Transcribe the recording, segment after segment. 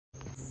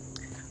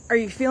Are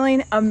you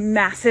feeling a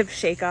massive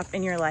shakeup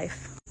in your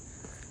life?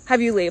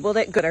 Have you labeled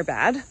it good or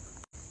bad?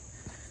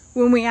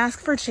 When we ask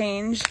for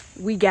change,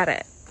 we get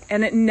it,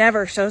 and it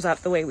never shows up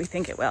the way we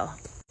think it will.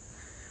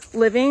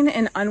 Living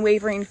in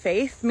unwavering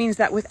faith means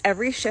that with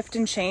every shift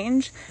and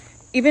change,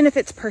 even if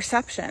it's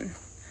perception,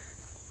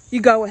 you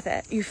go with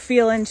it, you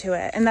feel into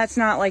it. And that's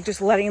not like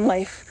just letting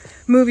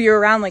life move you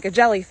around like a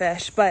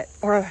jellyfish,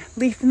 or a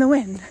leaf in the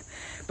wind.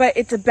 But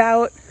it's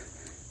about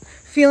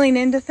feeling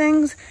into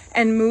things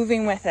and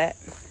moving with it.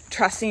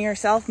 Trusting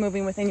yourself,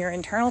 moving within your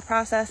internal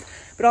process,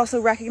 but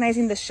also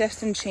recognizing the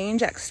shifts and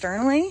change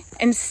externally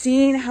and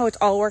seeing how it's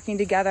all working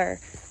together.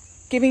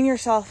 Giving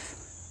yourself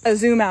a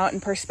zoom out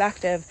and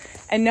perspective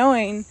and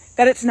knowing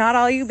that it's not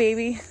all you,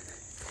 baby.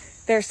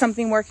 There's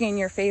something working in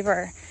your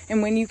favor.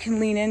 And when you can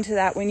lean into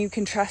that, when you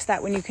can trust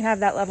that, when you can have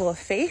that level of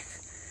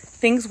faith,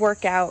 things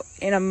work out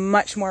in a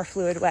much more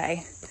fluid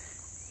way.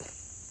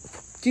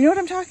 Do you know what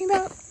I'm talking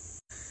about?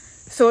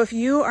 So if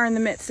you are in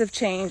the midst of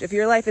change, if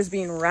your life is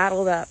being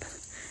rattled up,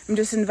 I'm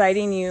just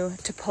inviting you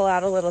to pull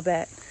out a little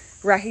bit,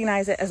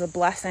 recognize it as a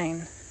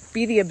blessing,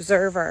 be the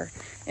observer,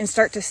 and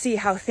start to see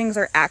how things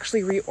are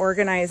actually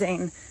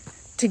reorganizing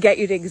to get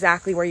you to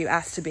exactly where you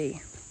asked to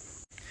be.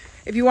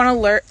 If you want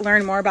to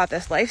learn more about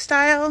this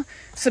lifestyle,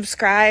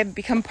 subscribe,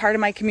 become part of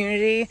my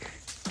community,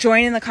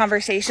 join in the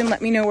conversation,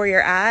 let me know where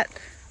you're at.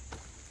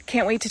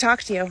 Can't wait to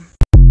talk to you.